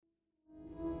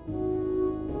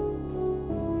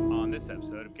this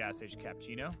episode of Gas Station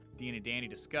Cappuccino, Dean and Danny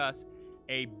discuss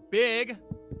a big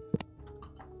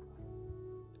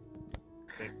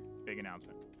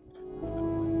announcement.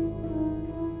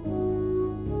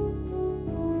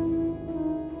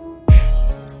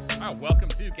 All right, welcome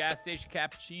to Gas Station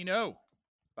Cappuccino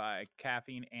by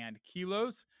Caffeine and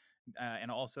Kilos,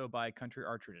 and also by Country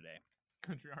Archer today.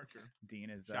 Country Archer. Dean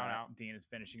is Shout out. Dean is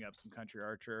finishing up some Country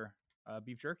Archer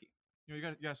beef jerky. You know,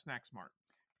 you got to snack smart.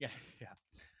 Yeah.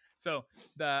 So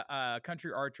the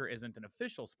Country Archer isn't an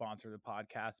official sponsor of the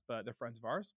podcast, but they're friends of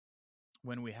ours.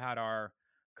 When we had our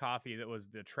coffee that was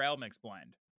the trail mix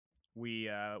blend, we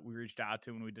reached out to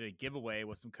them and we did a giveaway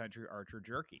with some Country Archer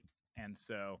jerky. And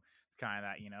so it's kind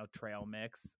of that, trail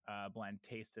mix blend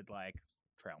tasted like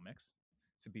trail mix.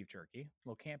 It's a beef jerky, a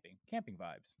little camping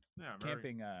vibes. Yeah,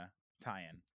 camping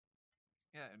tie-in.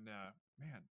 Yeah, and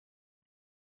man,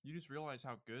 you just realize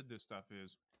how good this stuff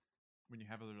is when you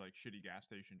have other like shitty gas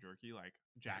station jerky, like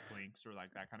Jack Links or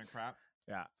like that kind of crap.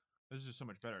 Yeah, this is just so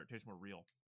much better. It tastes more real.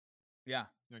 Yeah,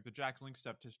 like the Jack Link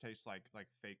stuff just tastes like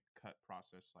fake cut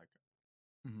process. Like,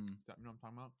 you know what I'm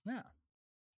talking about? Yeah.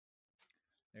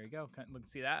 There you go. Look,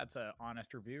 see that? That's an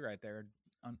honest review right there.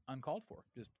 Uncalled for.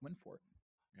 Just went for it.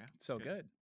 Yeah, so good.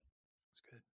 It's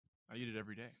good. I eat it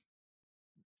every day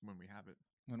when we have it.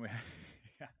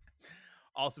 Yeah.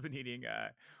 Also been eating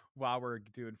while we're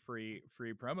doing free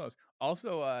promos.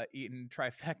 Also eating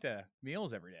Trifecta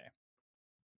meals every day.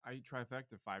 I eat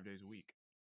Trifecta 5 days a week.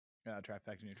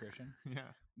 Trifecta Nutrition. Yeah.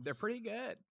 They're pretty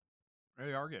good.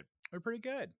 They are good. They're pretty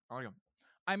good. I like them.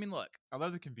 I mean, look. I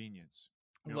love the convenience.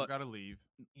 You look, got to leave.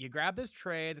 You grab this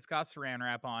tray that's got saran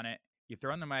wrap on it. You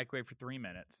throw it in the microwave for 3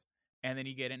 minutes. And then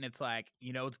you get it and it's like,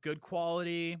 it's good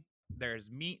quality. There's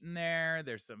meat in there.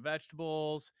 There's some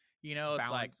vegetables.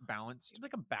 It's balanced. It's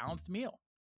like a balanced meal.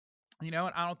 And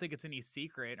I don't think it's any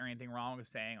secret or anything wrong with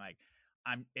saying like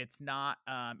it's not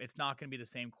going to be the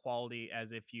same quality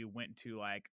as if you went to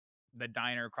like the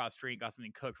diner across the street, got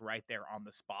something cooked right there on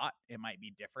the spot. It might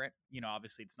be different.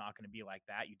 Obviously it's not going to be like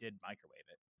that. You did microwave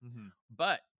it. Mm-hmm.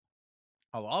 But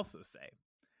I'll also say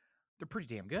they're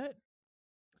pretty damn good.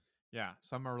 Yeah,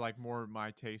 some are like more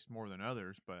my taste more than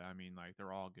others, but I mean like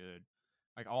they're all good.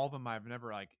 Like all of them, I've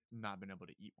never like not been able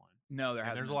to eat one. No,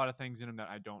 there's a lot of things in them that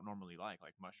I don't normally like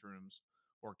mushrooms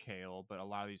or kale, but a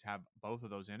lot of these have both of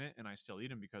those in it, and I still eat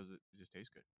them because it just tastes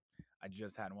good. I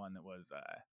just had one that was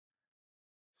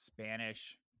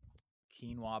Spanish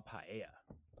quinoa paella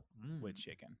with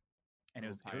chicken, and it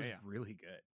was really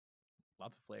good.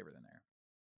 Lots of flavor in there.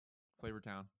 Flavor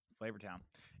Town.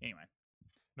 Anyway.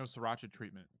 No sriracha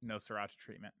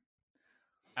treatment.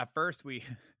 At first, we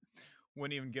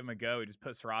wouldn't even give them a go. We just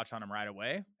put sriracha on them right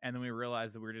away. And then we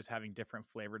realized that we were just having different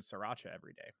flavored sriracha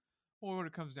every day. Well, what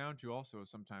it comes down to also is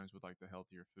sometimes with like the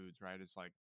healthier foods, right? It's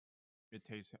like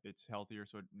it's healthier,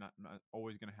 so it's not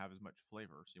always going to have as much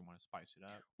flavor. So you want to spice it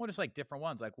up. Well, just like different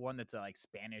ones, like one that's like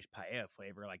Spanish paella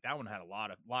flavor. Like that one had a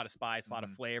lot of spice, a lot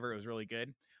of flavor. It was really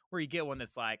good. Where you get one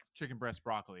that's like chicken breast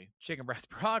broccoli.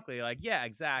 Like, yeah,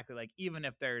 exactly. Like even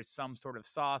if there's some sort of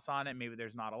sauce on it, maybe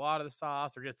there's not a lot of the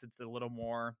sauce, or just it's a little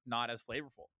more not as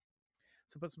flavorful.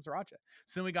 So put some sriracha.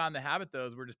 So then we got in the habit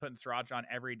we're just putting sriracha on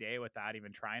every day without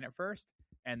even trying it first.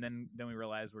 And then we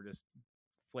realized we're just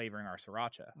flavoring our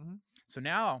sriracha. Mm-hmm. So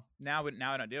now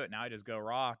I don't do it. Now I just go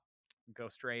raw, go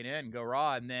straight in, go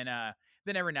raw. And then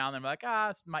every now and then I'm like,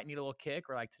 this might need a little kick,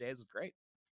 or like today's was great.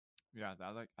 Yeah,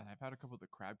 I've had a couple of the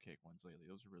crab cake ones lately.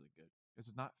 Those are really good. This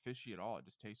is not fishy at all. It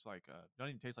just tastes like don't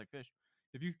even taste like fish.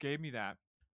 If you gave me that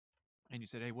and you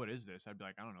said, "Hey, what is this?" I'd be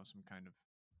like, "I don't know, some kind of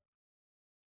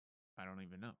I don't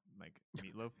even know, like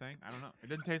meatloaf thing. I don't know. It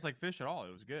didn't taste like fish at all.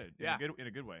 It was good. Yeah, in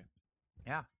a good way.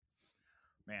 Yeah,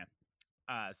 man.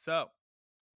 So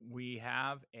we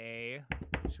have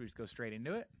should we just go straight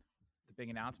into it? The big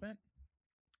announcement.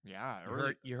 Yeah,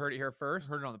 you heard it here first.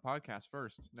 Heard it on the podcast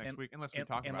first next week, unless we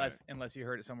talk about it. Unless you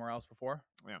heard it somewhere else before.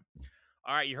 Yeah.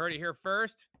 All right, you heard it here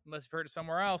first. Unless you've heard it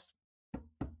somewhere else,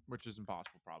 which is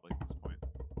impossible probably at this point.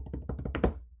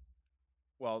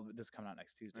 Well, this is coming out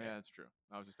next Tuesday. Yeah, that's true.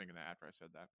 I was just thinking that after I said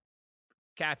that.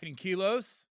 Caffeine and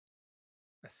Kilos.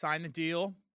 Sign the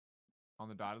deal. On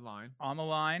the dotted line. On the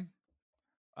line.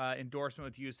 Endorsement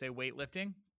with USA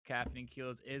Weightlifting. Caffeine and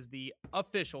Kilos is the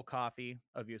official coffee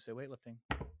of USA Weightlifting.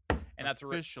 And that's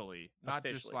officially, not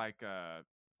just like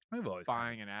we've always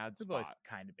buying an ad spot. We've always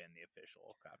kind of been the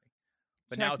official coffee.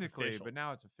 But now it's official. But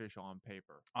now it's official on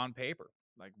paper. On paper.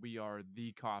 Like we are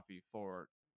the coffee for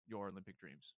your Olympic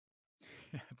dreams.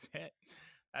 That's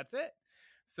it.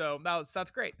 So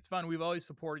that's great. It's fun. We've always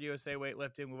supported USA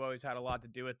Weightlifting. We've always had a lot to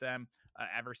do with them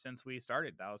ever since we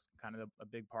started. That was kind of a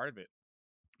big part of it.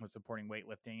 with supporting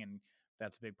weightlifting, and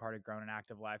that's a big part of growing an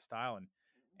active lifestyle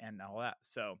and all that.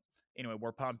 So anyway,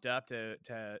 we're pumped up to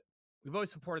we've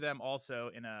always supported them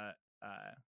also in a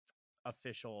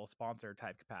official sponsor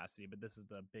type capacity, but this is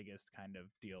the biggest kind of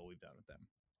deal we've done with them.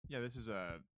 Yeah, this is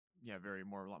a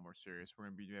a lot more serious. We're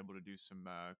going to be able to do some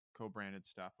co-branded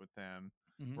stuff with them,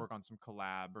 work on some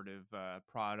collaborative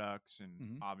products,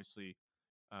 and obviously,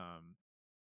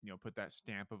 put that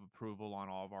stamp of approval on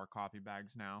all of our coffee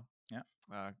bags now.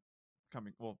 Yeah,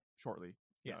 coming shortly.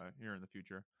 Yeah, here in the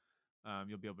future,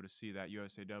 you'll be able to see that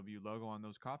USAW logo on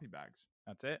those coffee bags.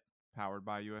 That's it. Powered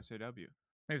by USAW.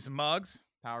 Maybe some mugs.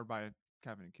 Powered by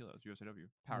Caffeine and Kilos. USAW.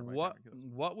 Powered by what Caffeine and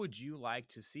Kilos. what would you like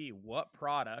to see? What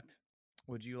product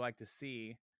would you like to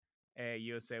see a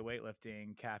USA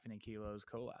Weightlifting Caffeine and Kilos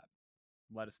collab?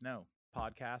 Let us know.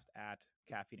 Podcast at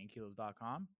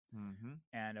caffeineandkilos.com.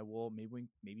 And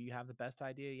maybe you have the best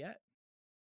idea yet.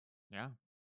 Yeah.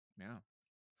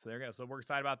 So there you go. So we're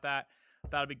excited about that.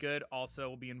 That'll be good. Also,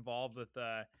 we'll be involved with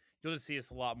you'll just see us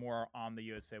a lot more on the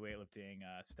USA Weightlifting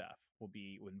stuff. We'll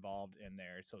be involved in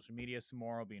their social media some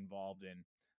more. We'll be involved in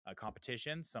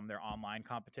competitions, some of their online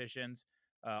competitions,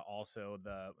 also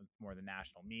the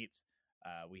national meets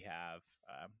we have.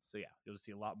 So yeah, you'll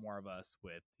see a lot more of us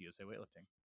with USA Weightlifting.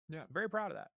 Yeah, very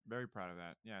proud of that. Very proud of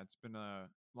that. Yeah, it's been a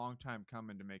long time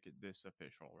coming to make it this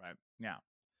official, right? Yeah.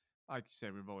 Like you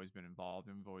said, we've always been involved,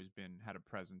 and we've always had a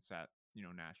presence at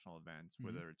national events,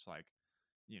 whether it's like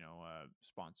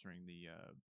sponsoring the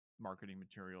marketing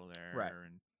material there, right,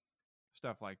 and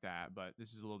stuff like that. But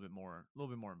this is a little bit more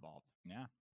involved. Yeah.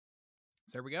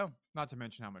 So there we go. Not to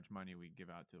mention how much money we give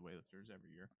out to weightlifters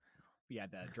every year. Yeah,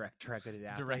 the directly to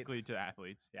athletes. Directly to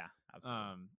athletes. Yeah,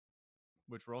 absolutely.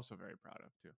 Which we're also very proud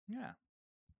of too. Yeah.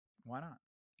 Why not?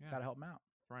 Yeah. Gotta help them out.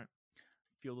 That's right.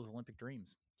 Fuel those Olympic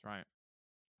dreams. That's right.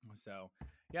 So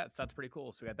yeah, so that's pretty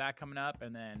cool. So we got that coming up,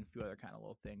 and then a few other kind of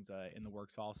little things in the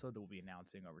works also that we'll be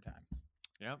announcing over time.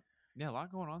 Yep. Yeah, a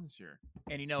lot going on this year.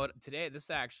 And you know what? Today, this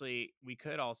actually, we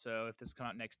could also, if this comes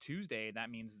out next Tuesday, that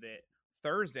means that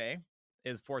Thursday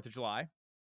is 4th of July.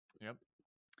 Yep.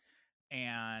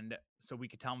 And so we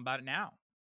could tell them about it now.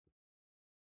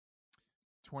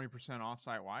 20% off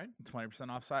site wide. 20%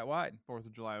 off site wide. 4th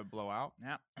of July blowout.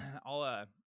 Yeah. I'll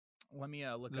let me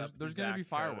look up. There's going to be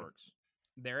fireworks.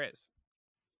 Code. There is.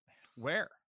 Where?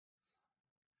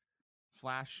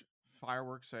 Flash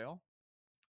fireworks sale.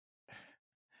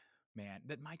 Man,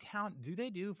 that my town, do they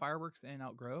do fireworks in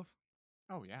Elk Grove?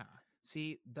 Oh yeah.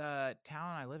 See, the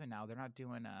town I live in now, they're not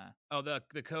doing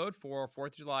the code for 4th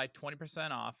of July,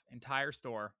 20% off entire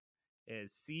store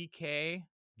is CK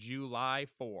July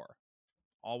 4.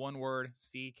 All one word,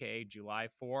 CK July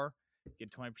 4. Get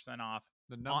 20% off.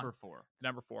 The number 4. The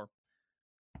number 4.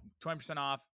 20%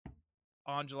 off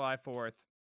on July 4th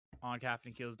on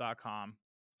caffeineandkilos.com.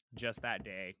 Just that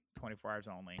day, 24 hours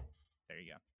only. There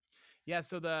you go. Yeah,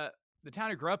 so the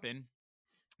town I grew up in,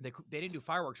 they didn't do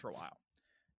fireworks for a while.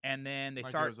 And then they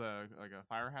start. It was a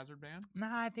fire hazard ban?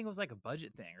 Nah, I think it was like a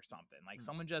budget thing or something. Like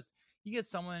you get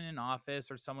someone in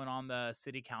office or someone on the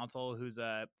city council who's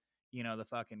the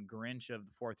fucking Grinch of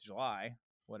the 4th of July,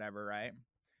 whatever, right?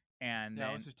 And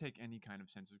then let's just take any kind of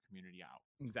sense of community out.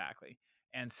 Exactly.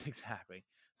 Exactly.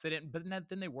 So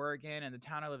then they were again, and the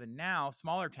town I live in now,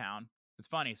 smaller town. It's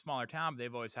funny, smaller town, but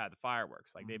they've always had the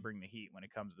fireworks. Like they bring the heat when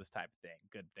it comes to this type of thing.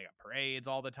 Good. They got parades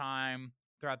all the time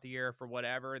throughout the year for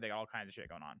whatever. They got all kinds of shit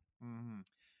going on.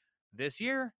 This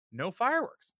year, no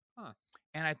fireworks. Huh.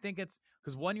 And I think it's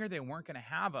because one year they weren't going to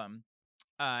have them.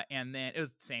 And then it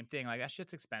was the same thing. Like that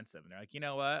shit's expensive. And they're like, you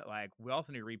know what? Like we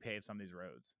also need to repave some of these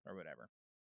roads or whatever.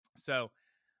 So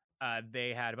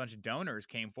they had a bunch of donors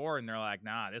came forward and they're like,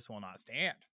 nah, this will not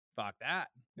stand. Fuck that.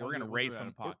 We're going to raise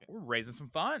some pocket. We're raising some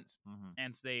funds.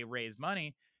 And so they raised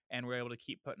money and we're able to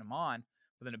keep putting them on.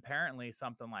 But then apparently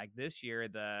something like this year,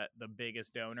 the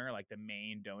biggest donor, like the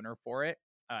main donor for it,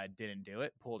 didn't do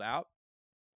it, pulled out.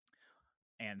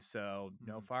 And so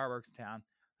no fireworks in town.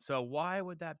 So why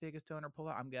would that biggest donor pull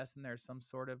out? I'm guessing there's some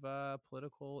sort of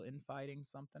political infighting,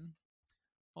 something.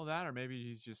 Well, that, or maybe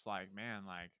he's just like, man,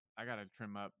 like I got to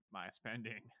trim up my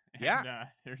spending. And, yeah.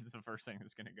 Here's the first thing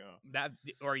that's going to go. That,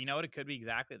 or you know what? It could be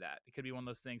exactly that. It could be one of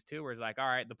those things too, where it's like, all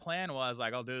right, the plan was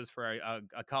like, I'll do this for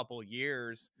a couple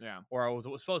years. Yeah. Or it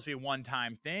was supposed to be a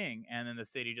one-time thing. And then the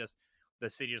city just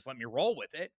let me roll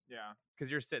with it. Yeah. Cause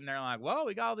you're sitting there like, well,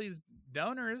 we got all these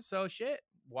donors. So shit,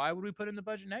 why would we put in the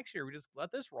budget next year? We just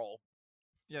let this roll.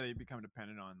 Yeah. They become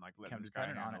dependent on like letting this guy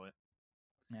handle it.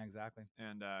 Yeah, exactly.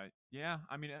 And yeah,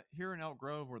 I mean, here in Elk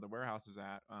Grove, where the warehouse is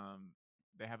at,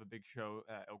 they have a big show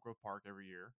at Elk Grove Park every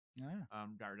year. Yeah.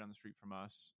 Right down the street from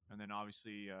us, and then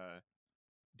obviously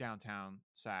downtown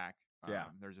Sac Yeah.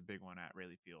 There's a big one at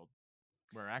Rayleigh Field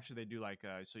where actually they do like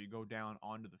so you go down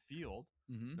onto the field.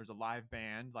 Mm-hmm. There's a live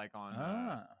band like on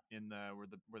Ah. in the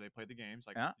where they play the games.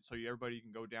 Like Yeah. so everybody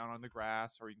can go down on the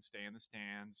grass or you can stay in the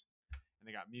stands. And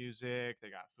they got music. They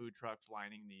got food trucks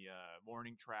lining the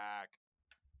morning track,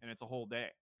 and it's a whole day.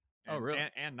 Oh, And, really?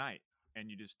 And night.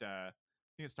 And you just I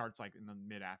think it starts like in the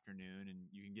mid-afternoon, and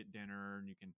you can get dinner, and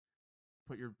you can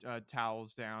put your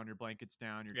towels down, your blankets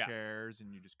down, your Yeah. chairs,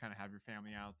 and you just kind of have your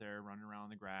family out there running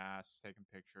around the grass, taking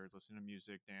pictures, listening to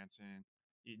music, dancing,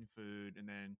 eating food, and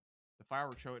then the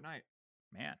fireworks show at night.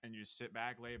 Man. And you just sit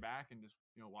back, lay back, and just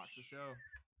watch the show.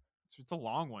 It's a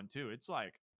long one too. It's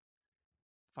like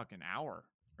fucking hour.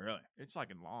 Really? It's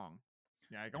fucking long.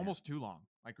 Yeah, like Yeah. almost too long.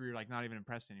 Like we're like not even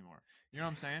impressed anymore. You know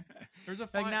what I'm saying? There's a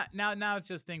fine, Like now it's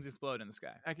just things explode in the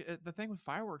sky. like the thing with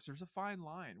fireworks. There's a fine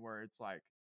line where it's like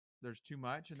there's too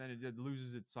much, and then it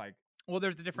loses its like. Well,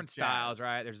 there's the different Jazz. styles,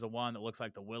 right? There's the one that looks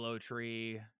like the willow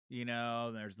tree,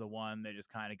 there's the one that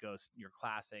just kind of goes your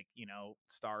classic,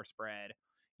 star spread.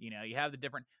 You have the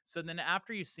different. So then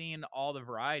after you've seen all the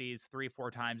varieties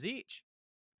 3-4 times each,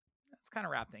 let's kind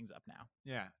of wrap things up now.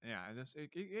 Yeah.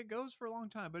 It goes for a long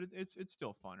time, but it's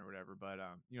still fun or whatever. But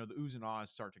the oohs and ahs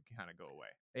start to kind of go away.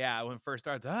 Yeah, when it first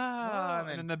starts,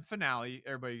 and then the finale,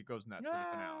 everybody goes nuts for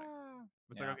the finale.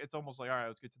 It's Yeah. like it's almost like all right,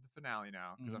 let's get to the finale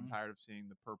now because I'm Mhm. tired of seeing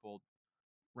the purple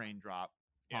raindrop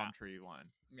palm tree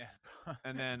one. Yeah.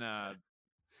 And then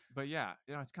but yeah,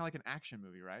 it's kind of like an action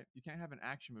movie, right? You can't have an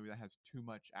action movie that has too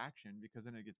much action because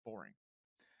then it gets boring.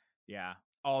 Yeah.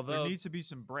 Although there needs to be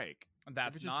some break. If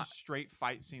that's it's just not a straight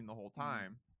fight scene the whole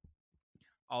time.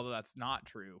 although that's not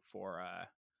true for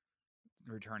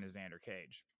Return to Xander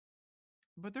Cage.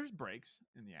 But there's breaks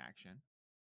in the action.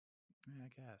 Yeah,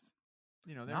 I guess.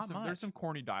 There's some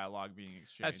corny dialogue being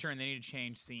exchanged. That's true, and they need to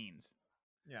change scenes.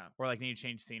 Yeah. Or like need to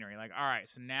change scenery. Like, all right,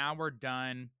 so now we're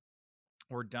done.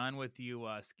 We're done with you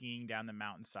skiing down the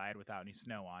mountainside without any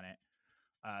snow on it.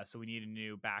 So we need a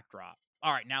new backdrop.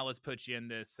 All right, now let's put you in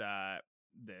this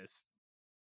this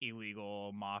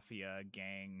illegal mafia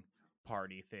gang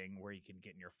party thing where you can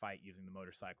get in your fight using the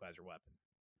motorcycle as your weapon.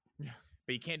 Yeah.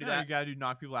 But you can't do that. You gotta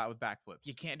knock people out with backflips.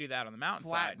 You can't do that on the mountainside.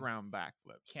 Flat ground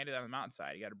backflips. Can't do that on the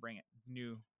mountainside. You got to bring it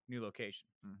new location.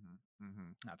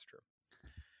 Mm-hmm. That's true.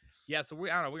 Yeah, so I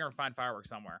don't know. We're gonna find fireworks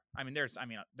somewhere. There's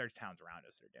towns around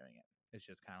us that are doing it. It's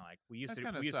just kind of like we used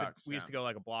to go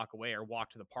like a block away or walk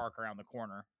to the park around the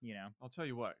corner. I'll tell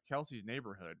you what, Kelsey's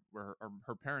neighborhood, where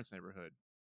her parents' neighborhood,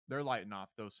 they're lighting off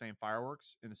those same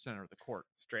fireworks in the center of the court.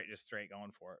 Straight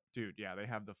going for it, dude. Yeah, they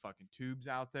have the fucking tubes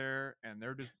out there, and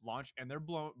they're just and they're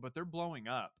blowing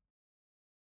up,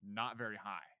 not very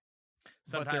high.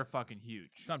 But they're fucking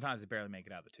huge. Sometimes they barely make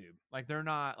it out of the tube. Like they're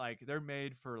not like they're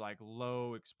made for like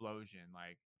low explosion,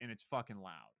 like, and it's fucking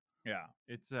loud. Yeah,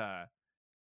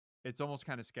 it's almost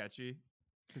kind of sketchy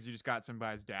because you just got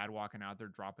somebody's dad walking out there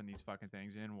dropping these fucking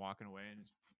things in, walking away, and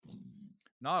it's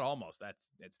not almost.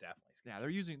 It's definitely sketchy. Yeah,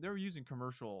 they're using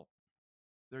commercial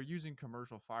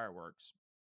fireworks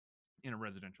in a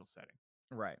residential setting.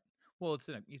 Right. Well,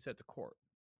 you said it's a court.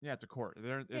 Yeah, it's a court.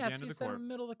 They're at the so end of the court. In the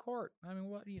middle of the court.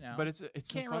 What But it's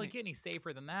can't really get any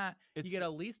safer than that. You get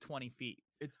at least 20 feet.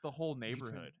 It's the whole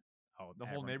neighborhood. Oh, the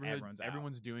whole neighborhood.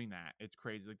 Everyone's doing that. It's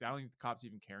crazy. Like I don't think the cops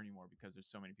even care anymore because there's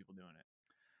so many people doing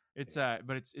it. It's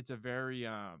but it's a very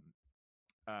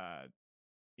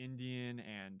Indian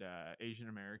and Asian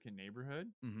American neighborhood.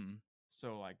 Mm-hmm.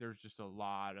 So like there's just a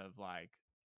lot of like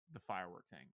the firework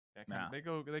thing.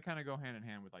 They kind of go hand in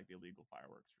hand with like the illegal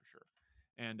fireworks for sure.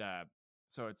 And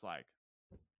so it's like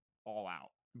all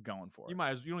out going for it. You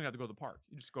don't even have to go to the park.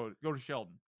 You just go to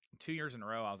Sheldon. 2 years in a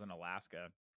row I was in Alaska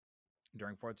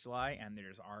during 4th of July, and there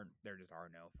just are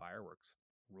no fireworks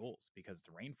rules because it's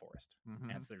a rainforest. Mm-hmm.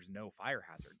 And so there's no fire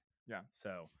hazard. Yeah.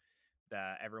 So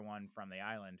everyone from the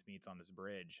island meets on this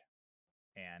bridge,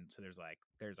 and so there's like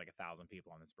 1,000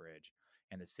 people on this bridge,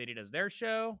 and the city does their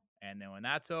show, and then when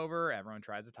that's over, everyone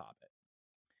tries to top it.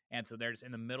 And so they're just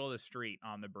in the middle of the street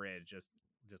on the bridge, just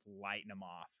lighting them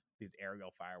off, these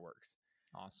aerial fireworks.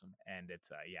 Awesome. And it's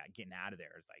getting out of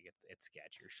there is like it's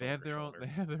sketchy. They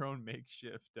have their own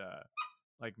makeshift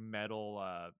like metal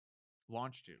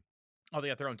launch tube. Oh, they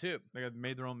got their own tube. They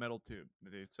made their own metal tube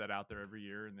that they set out there every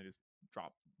year, and they just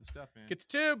drop the stuff in. Get the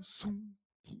tube.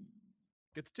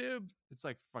 Get the tube. It's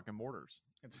like fucking mortars.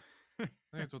 I think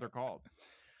that's what they're called.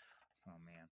 Oh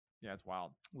man. Yeah, it's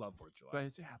wild. Love 4th of July. But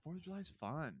 4th of July is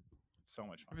fun. It's so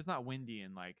much fun. If it's not windy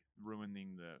and like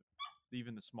ruining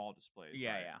even the small displays.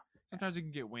 Yeah, right? yeah. Sometimes it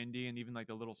can get windy, and even like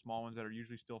the little small ones that are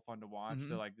usually still fun to watch,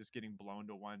 they're like just getting blown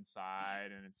to one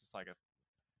side, and it's just like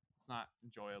it's not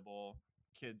enjoyable.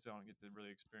 Kids don't get to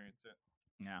really experience it.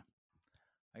 Yeah.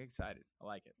 I'm excited. I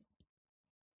like it.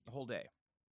 The whole day.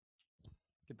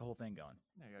 Get the whole thing going.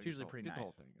 Yeah, It's usually pretty get the whole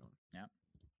nice. thing going.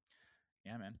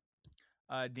 Yeah, man.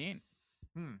 Dean.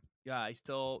 Hmm. Yeah, he's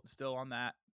still on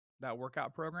that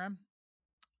workout program.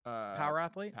 Power Power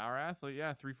athlete. athlete.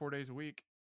 Yeah, 3-4 days a week.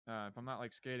 If I'm not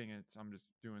like skating, I'm just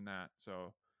doing that.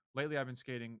 So lately, I've been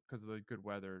skating because of the good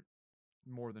weather.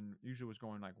 More than usually was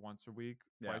going like once a week,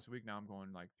 Yeah. twice a week. Now I'm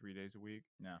going like 3 days a week.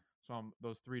 Yeah. So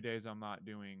those 3 days I'm not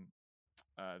doing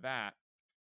that.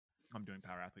 I'm doing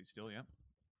power athlete still. Yeah.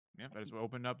 Yeah. I just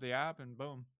opened up the app and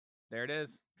boom, There it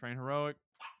is. Train Heroic,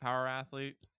 power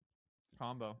athlete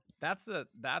combo. That's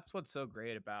what's so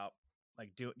great about like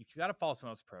you got to follow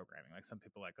someone else's programming. Like some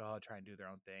people like, oh, try and do their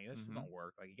own thing. This doesn't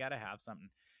work. Like you got to have something.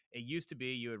 It used to be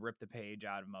you would rip the page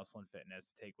out of Muscle and Fitness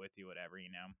to take with you, whatever,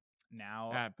 Now,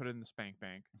 yeah, put it in the Spank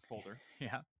Bank folder.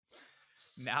 yeah.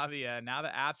 Now the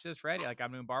app's just ready. Like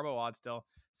I'm doing barbell WOD still.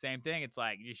 Same thing. It's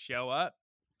like you show up,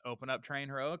 open up Train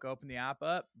Heroic, open the app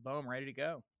up, boom, ready to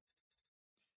go.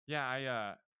 Yeah,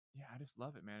 I just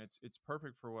love it, man. It's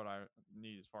perfect for what I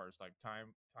need as far as like time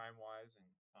wise and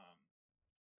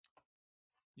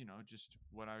just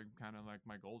what I kind of like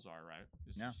my goals are, right?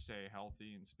 Just Yeah. stay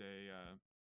healthy and stay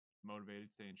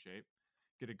motivated, stay in shape,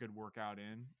 get a good workout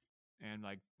in, and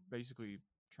like basically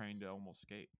train to almost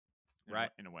skate,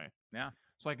 in a way. Yeah.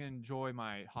 So I can enjoy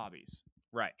my hobbies.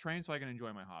 Right. Train so I can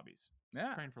enjoy my hobbies.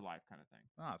 Yeah. Train for life kind of thing.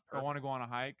 Oh, that's If perfect. I want to go on a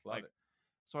hike, Love like it.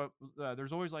 so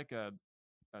there's always like a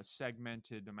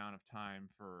segmented amount of time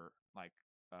for like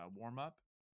warm up.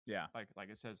 Yeah. Like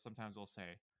it says, sometimes they'll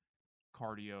say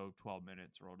cardio 12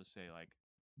 minutes, or I'll just say like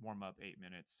warm up 8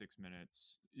 minutes, 6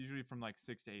 minutes, usually from like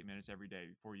 6 to 8 minutes every day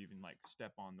before you even like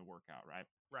step on the workout, right?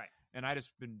 Right. And I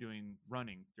just been doing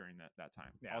running during that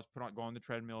time. Yeah. I'll just go on the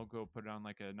treadmill, go put it on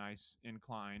like a nice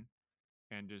incline,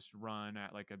 and just run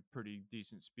at like a pretty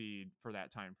decent speed for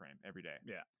that time frame every day.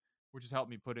 Yeah. Which has helped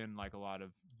me burn off a lot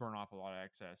of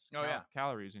excess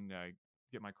calories and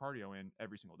get my cardio in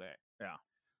every single day. Yeah.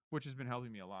 Which has been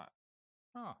helping me a lot.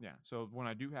 Oh. Yeah. So when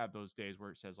I do have those days where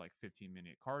it says like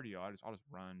 15-minute cardio, I'll just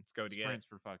run sprints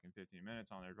for fucking 15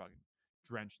 minutes on there, fucking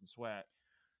drenched in sweat.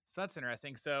 So that's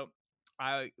interesting. So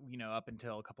I, up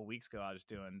until a couple weeks ago, I was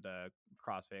doing the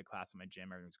CrossFit class in my gym.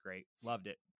 Everything was great. Loved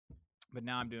it. But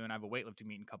now I have a weightlifting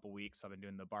meet in a couple weeks. So I've been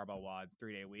doing the barbell WOD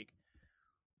 3-day week.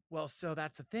 Well, so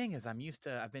that's the thing is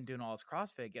I've been doing all this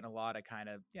CrossFit, getting a lot of kind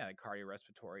of, like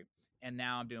cardiorespiratory. And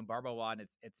now I'm doing barbell WOD, and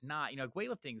it's not,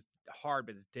 weightlifting's hard,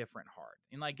 but it's different hard.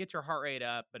 And like get your heart rate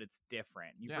up, but it's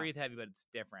different. You breathe heavy, but it's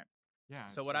different. Yeah.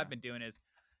 So what I've been doing is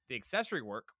the accessory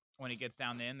work. When it gets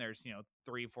down in, there's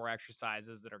 3-4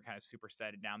 exercises that are kind of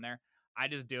supersetted down there. I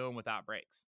just do them without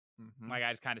breaks. Mm-hmm. Like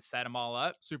I just kind of set them all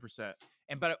up, superset.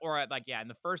 And in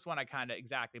the first one I kind of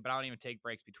but I don't even take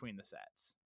breaks between the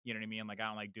sets. You know what I mean? Like I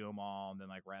don't like do them all and then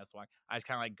like rest. I just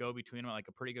kind of like go between them at like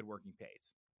a pretty good working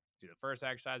pace. Do the first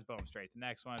exercise, boom, straight to the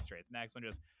next one,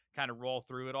 just kind of roll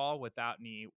through it all without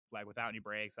any breaks,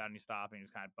 without any stopping,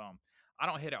 just kind of boom. I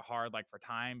don't hit it hard like for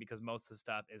time because most of the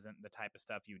stuff isn't the type of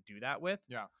stuff you would do that with.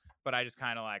 Yeah. But I just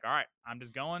kind of like, all right, I'm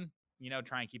just going,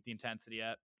 try and keep the intensity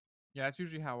up. Yeah, that's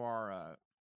usually how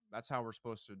that's how we're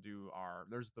supposed to do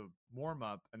there's the warm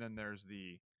up and then there's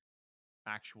the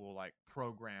actual like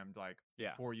programmed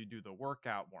before you do the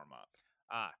workout warm up.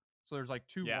 So there's like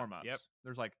 2 warm ups. Yep.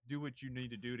 There's like do what you need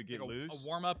to do to get loose. A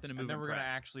warm up, then a movement prep. And then we're gonna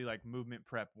actually like movement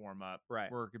prep warm up,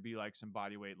 right? Where it could be like some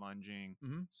body weight lunging,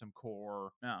 some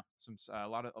core, some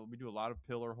we do a lot of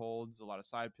pillar holds, a lot of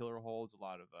side pillar holds, a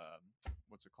lot of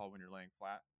what's it called when you're laying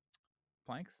flat?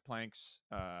 Planks.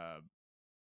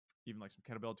 Even like some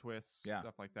kettlebell twists,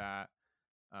 stuff like that.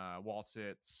 Wall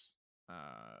sits,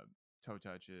 toe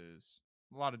touches,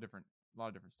 a lot of different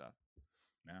stuff.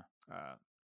 Yeah.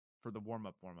 For the warm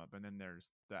up, and then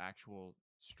there's the actual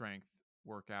strength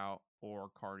workout or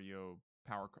cardio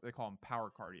power. They call them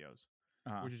power cardios,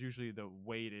 which is usually the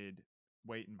weight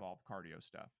involved cardio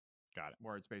stuff. Got it.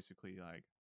 Where it's basically like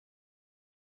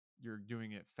you're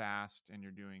doing it fast and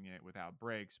you're doing it without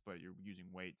breaks, but you're using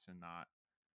weights and not.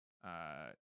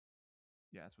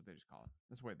 Yeah, that's what they just call it.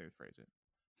 That's the way they would phrase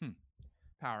it.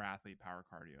 Power athlete, power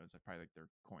cardio is probably like their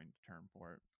coined term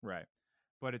for it. Right.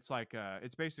 But it's like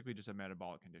it's basically just a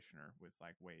metabolic conditioner with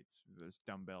like weights. There's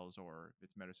dumbbells, or if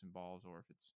it's medicine balls, or if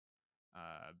it's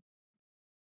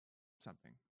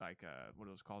something like what are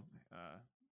those called?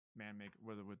 Man make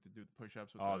whether with do the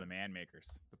push-ups with the man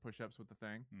makers. The push-ups with the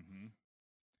thing. Mm-hmm.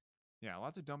 Yeah,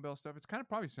 lots of dumbbell stuff. It's kind of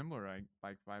probably similar,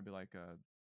 like probably like a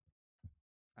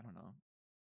I don't know,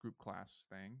 group class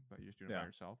thing, but you're just doing it by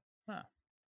yourself. Huh.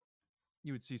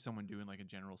 You would see someone doing like a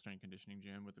general strength conditioning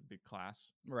gym with a big class.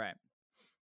 Right.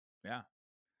 Yeah.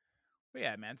 But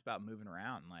yeah, man, it's about moving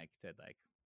around. Like I said, like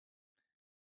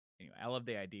anyway, I love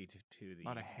the idea to A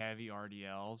lot of the heavy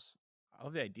RDLs. I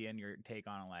love the idea and your take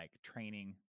on like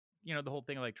training. You know, the whole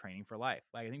thing of like training for life.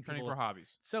 Like I think Training people for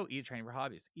hobbies. it's so easy training for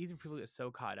hobbies. Easy for people to get so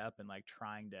caught up in like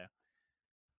trying to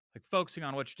like focusing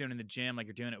on what you're doing in the gym, like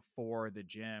you're doing it for the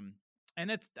gym. And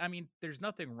it's I mean, there's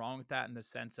nothing wrong with that in the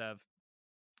sense of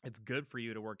it's good for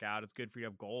you to work out. It's good for you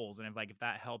to have goals. And if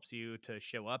that helps you to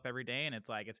show up every day and it's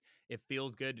like it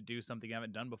feels good to do something you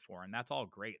haven't done before. And that's all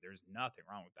great. There's nothing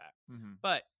wrong with that. Mm-hmm.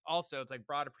 But also it's like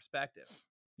broader perspective,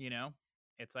 you know?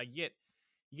 It's like you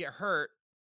get hurt,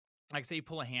 like say you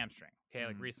pull a hamstring. Okay.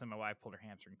 Like Mhm. recently my wife pulled her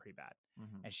hamstring pretty bad.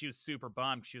 Mm-hmm. And she was super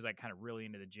bummed. She was like kind of really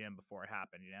into the gym before it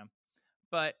happened, you know?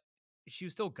 But she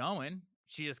was still going.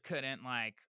 She just couldn't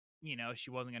like, you know, she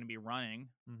wasn't going to be running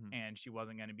Mm-hmm. and she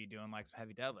wasn't going to be doing like some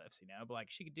heavy deadlifts, you know, but like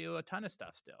she could do a ton of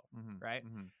stuff still. Mm-hmm. Right.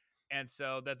 Mm-hmm. And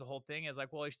so that's the whole thing is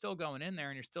like, well, you're still going in there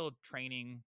and you're still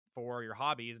training for your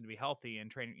hobbies and to be healthy and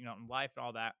training, you know, in life and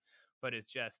all that. But it's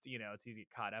just, you know, it's easy to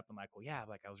get caught up and like, well, yeah,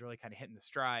 like I was really kind of hitting the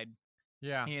stride,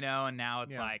 Yeah. you know, and now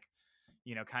it's Yeah. like,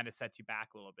 you know, kind of sets you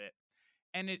back a little bit.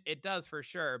 And it does for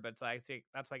sure, but it's like see,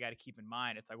 that's what I got to keep in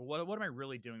mind. It's like, what am I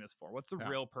really doing this for? What's the Yeah.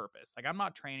 real purpose? Like, I'm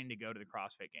not training to go to the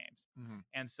CrossFit Games. Mm-hmm.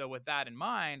 And so, with that in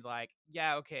mind, like,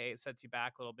 yeah, okay, it sets you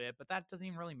back a little bit, but that doesn't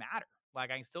even really matter. Like,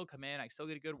 I can still come in, I can still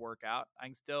get a good workout, I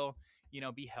can still, you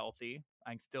know, be healthy,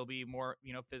 I can still be more,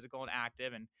 you know, physical and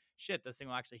active. And shit, this thing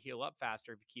will actually heal up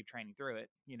faster if you keep training through it.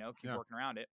 You know, keep Yeah. working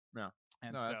around it. Yeah.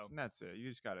 And No, so, that's it. You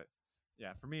just got it.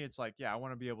 Yeah. For me, it's like, yeah, I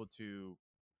want to be able to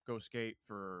go skate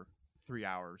for 3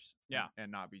 hours. Yeah.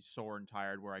 And not be sore and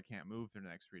tired where I can't move for the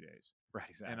next 3 days. right,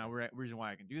 exactly. And the reason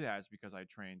why I can do that is because I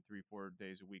train 3-4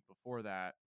 days a week before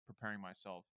that, preparing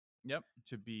myself Yep.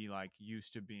 to be like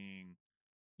used to being,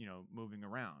 you know, moving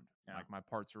around. Yeah. Like my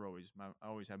parts are always, I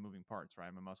always have moving parts,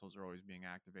 right? My muscles are always being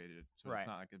activated. So Right. it's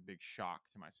not like a big shock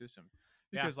to my system.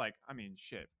 Yeah. Because like, I mean,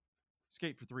 shit,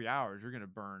 skate for 3 hours, you're going to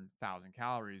burn 1,000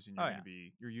 calories and you're Oh, going to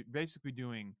be, you're basically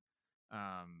doing,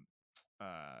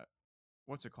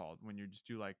 what's it called? When you just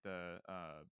do like the,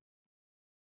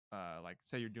 like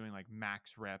say you're doing like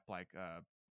max rep, like,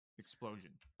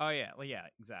 explosion. Oh, yeah. Well, yeah,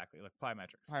 exactly. Like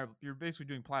plyometrics. You're basically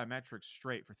doing plyometrics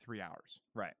straight for 3 hours,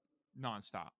 Right.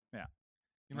 nonstop. Yeah.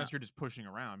 Unless Yeah. you're just pushing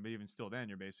around, but even still, then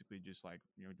you're basically just like,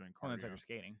 you know, doing Well, cardio. that's like you're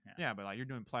skating. Yeah. Yeah, but like you're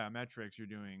doing plyometrics, you're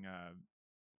doing,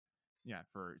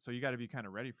 so you got to be kind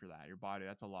of ready for that. Your body,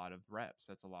 that's a lot of reps.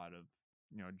 That's a lot of,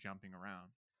 you know, jumping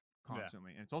around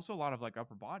constantly, and it's also a lot of like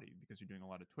upper body because you're doing a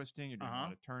lot of twisting, you're doing a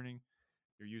lot of turning.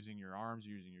 You're using your arms,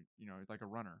 you're using your, you know, it's like a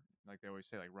runner. Like they always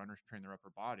say, like runners train their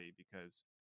upper body because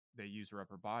they use their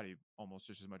upper body almost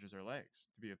just as much as their legs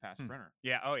to be a fast sprinter.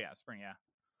 Yeah. Oh, yeah. Spring. Yeah.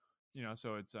 You know,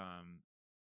 so it's,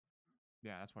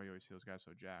 yeah, that's why you always see those guys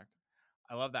so jacked.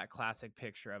 I love that classic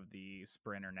picture of the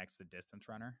sprinter next to the distance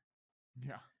runner.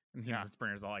 Yeah. And the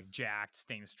sprinter's all like jacked,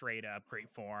 staying straight up, great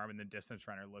form, and the distance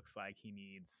runner looks like he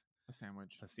needs a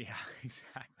sandwich. Yeah,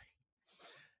 exactly.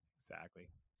 Exactly.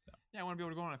 So yeah, I want to be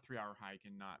able to go on a 3-hour hike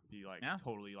and not be like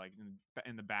totally like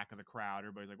in the back of the crowd.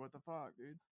 Everybody's like, "What the fuck,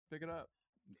 dude? Pick it up."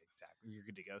 Exactly. You're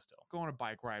good to go still. Go on a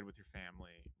bike ride with your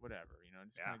family, whatever. You know,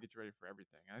 just kind of get you ready for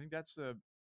everything. And I think that's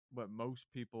what most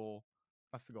people.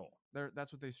 That's the goal.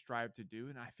 That's what they strive to do,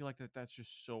 and I feel like that's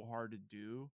just so hard to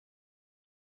do.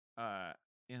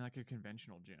 In like a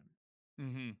conventional gym.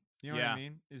 Mm-hmm. You know what I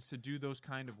mean? Is to do those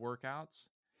kind of workouts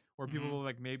where people will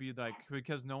like maybe like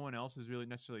because no one else is really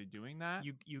necessarily doing that.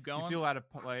 You feel out of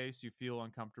place. You feel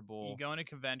uncomfortable. You go in a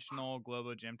conventional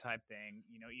Globo gym type thing.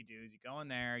 You know what you do is you go in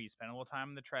there, you spend a little time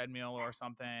on the treadmill or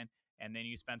something, and then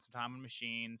you spend some time on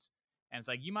machines. And it's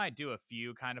like you might do a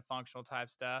few kind of functional type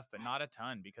stuff, but not a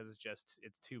ton because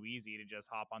it's too easy to just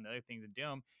hop on the other things and do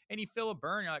them. And you feel a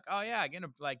burn. You're like, oh yeah, I'm gonna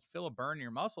like feel a burn in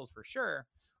your muscles for sure.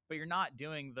 But you're not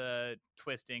doing the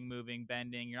twisting, moving,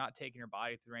 bending. You're not taking your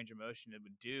body through the range of motion it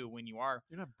would do when you are.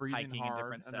 You're not breathing hiking hard and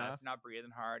different enough. Stuff. You're not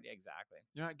breathing hard. Yeah, exactly.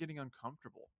 You're not getting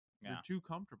uncomfortable. Yeah. You're too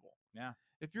comfortable. Yeah.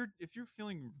 If you're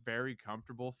feeling very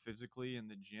comfortable physically in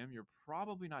the gym, you're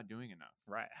probably not doing enough.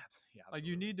 Right. Yeah. Like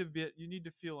you need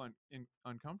to feel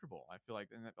uncomfortable. I feel like,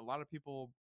 and a lot of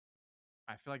people,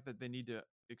 I feel like that they need to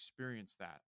experience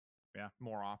that. Yeah.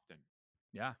 More often.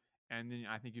 Yeah. And then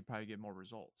I think you'd probably get more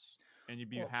results, and you'd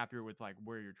be happier with like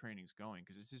where your training's going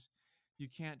because it's just you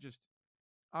can't just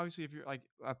obviously if you're like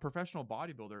a professional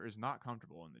bodybuilder is not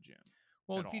comfortable in the gym.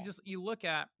 Well, if you look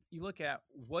at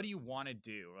what do you want to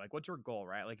do? Like, what's your goal,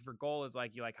 right? Like, if your goal is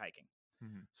like you like hiking,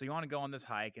 so you want to go on this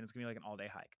hike, and it's gonna be like an all-day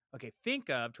hike. Okay, think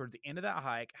of towards the end of that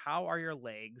hike, how are your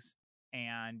legs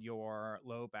and your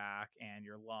low back and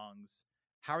your lungs?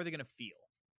 How are they gonna feel?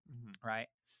 Right?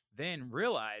 Then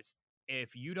realize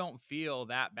if you don't feel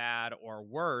that bad or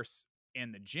worse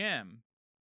in the gym,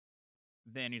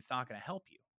 then it's not going to help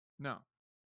you. No.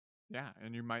 Yeah,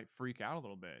 and you might freak out a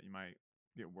little bit. You might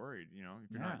get worried, if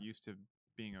you're Yeah. not used to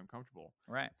being uncomfortable.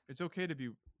 Right. It's okay to be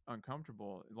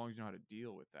uncomfortable as long as you know how to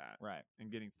deal with that. Right. And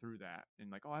getting through that.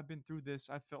 And like, oh, I've been through this.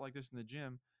 I felt like this in the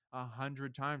gym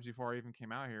 100 times before I even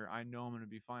came out here. I know I'm going to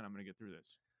be fine. I'm going to get through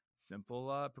this.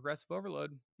 Simple progressive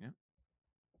overload. Yeah.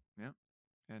 Yeah.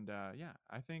 And yeah,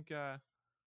 I think I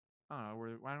don't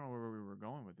know where we were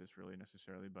going with this really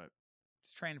necessarily, but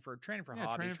Just training for yeah,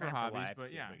 hobbies, training for hobbies, life,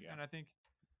 but yeah, and I think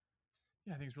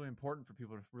it's really important for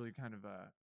people to really kind of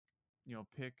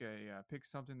pick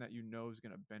something that is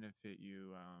going to benefit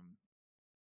you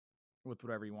with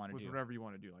whatever you want to with do. whatever you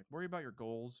want to do. Like worry about your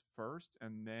goals first,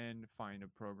 and then find a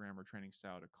program or training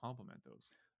style to complement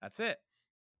those. That's it.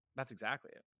 That's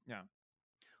exactly it. Yeah.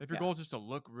 If your goal is just to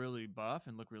look really buff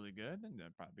and look really good, then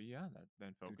probably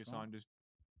then focus on just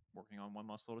working on one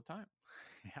muscle at a time.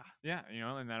 Yeah.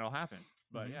 Yeah, and that'll happen.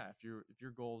 But Mhm. yeah, if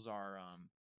your goals are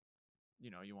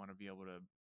you want to be able to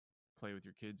play with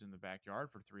your kids in the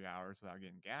backyard for 3 hours without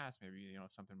getting gas, maybe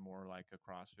something more like a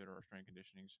CrossFit or a strength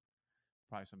conditioning's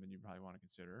probably something you probably want to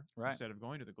consider, Right. instead of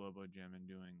going to the Globo gym and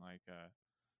doing like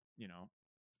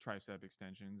tricep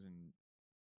extensions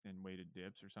and weighted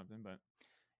dips or something. But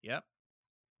yep.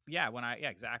 Yeah,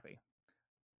 exactly.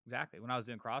 When I was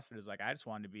doing CrossFit, it's like I just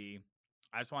wanted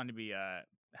to be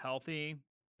healthy,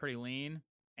 pretty lean,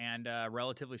 and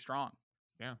relatively strong.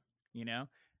 Yeah.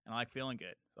 And I like feeling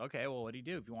good. So, okay, well, what do you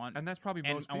do if you want? And that's probably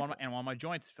most people. I want my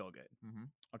joints to feel good. Mm-hmm.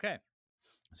 Okay,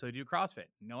 so I do CrossFit.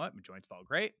 You know what? My joints felt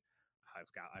great. I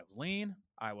was lean.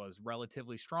 I was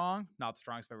relatively strong. Not the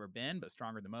strongest I've ever been, but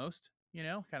stronger than most.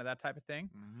 Kind of that type of thing.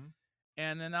 Mm-hmm.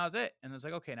 And then that was it. And it was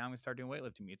like, okay, now I'm gonna start doing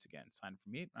weightlifting meets again. Sign up for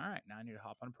meet. All right, now I need to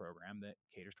hop on a program that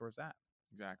caters towards that.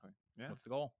 Exactly. Yeah. What's the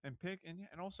goal? And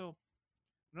also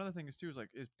another thing is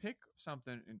pick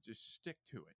something and just stick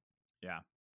to it. Yeah.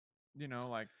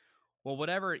 Like, well,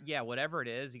 whatever it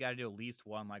is, you got to do at least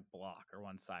one like block or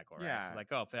one cycle, right? Yeah. So like,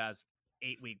 if it has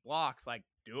 8-week blocks, like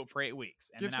do it for 8 weeks.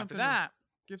 And Give then after that,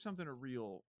 give something a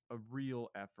real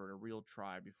effort, a real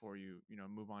try before you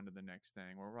move on to the next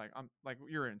thing. Or like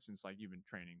your instance, like you've been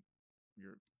training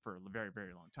for a very,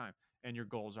 very long time, and your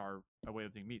goals are a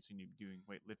weightlifting meet, so you need to be doing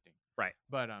weightlifting. Right.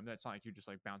 But that's not like you're just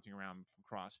like bouncing around from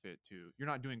CrossFit you're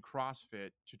not doing CrossFit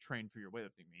to train for your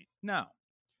weightlifting meet. No.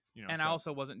 I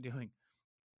also wasn't doing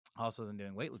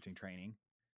weightlifting training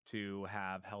to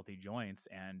have healthy joints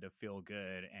and to feel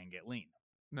good and get lean.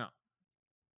 No,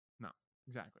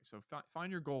 exactly. So find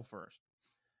your goal first.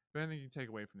 If anything you can take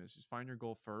away from this is find your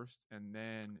goal first, and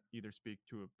then either speak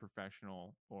to a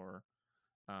professional or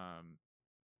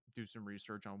do some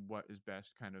research on what is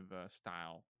best kind of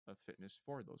style of fitness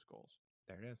for those goals.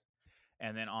 There it is.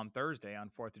 And then on Thursday, on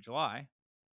 4th of July,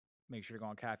 make sure to go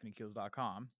on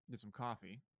caffeineandkeels.com. Get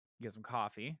some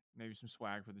coffee. Maybe some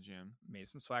swag for the gym.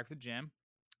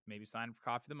 Maybe sign up for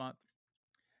Coffee of the Month.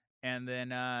 And then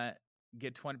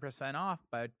get 20% off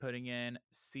by putting in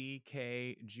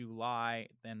CK July,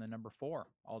 then the number 4,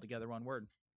 all together, one word.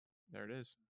 There it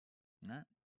is. All right.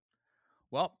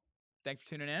 Well, thanks for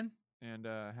tuning in. And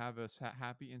have a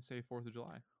happy and safe 4th of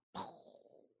July.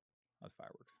 That's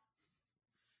fireworks.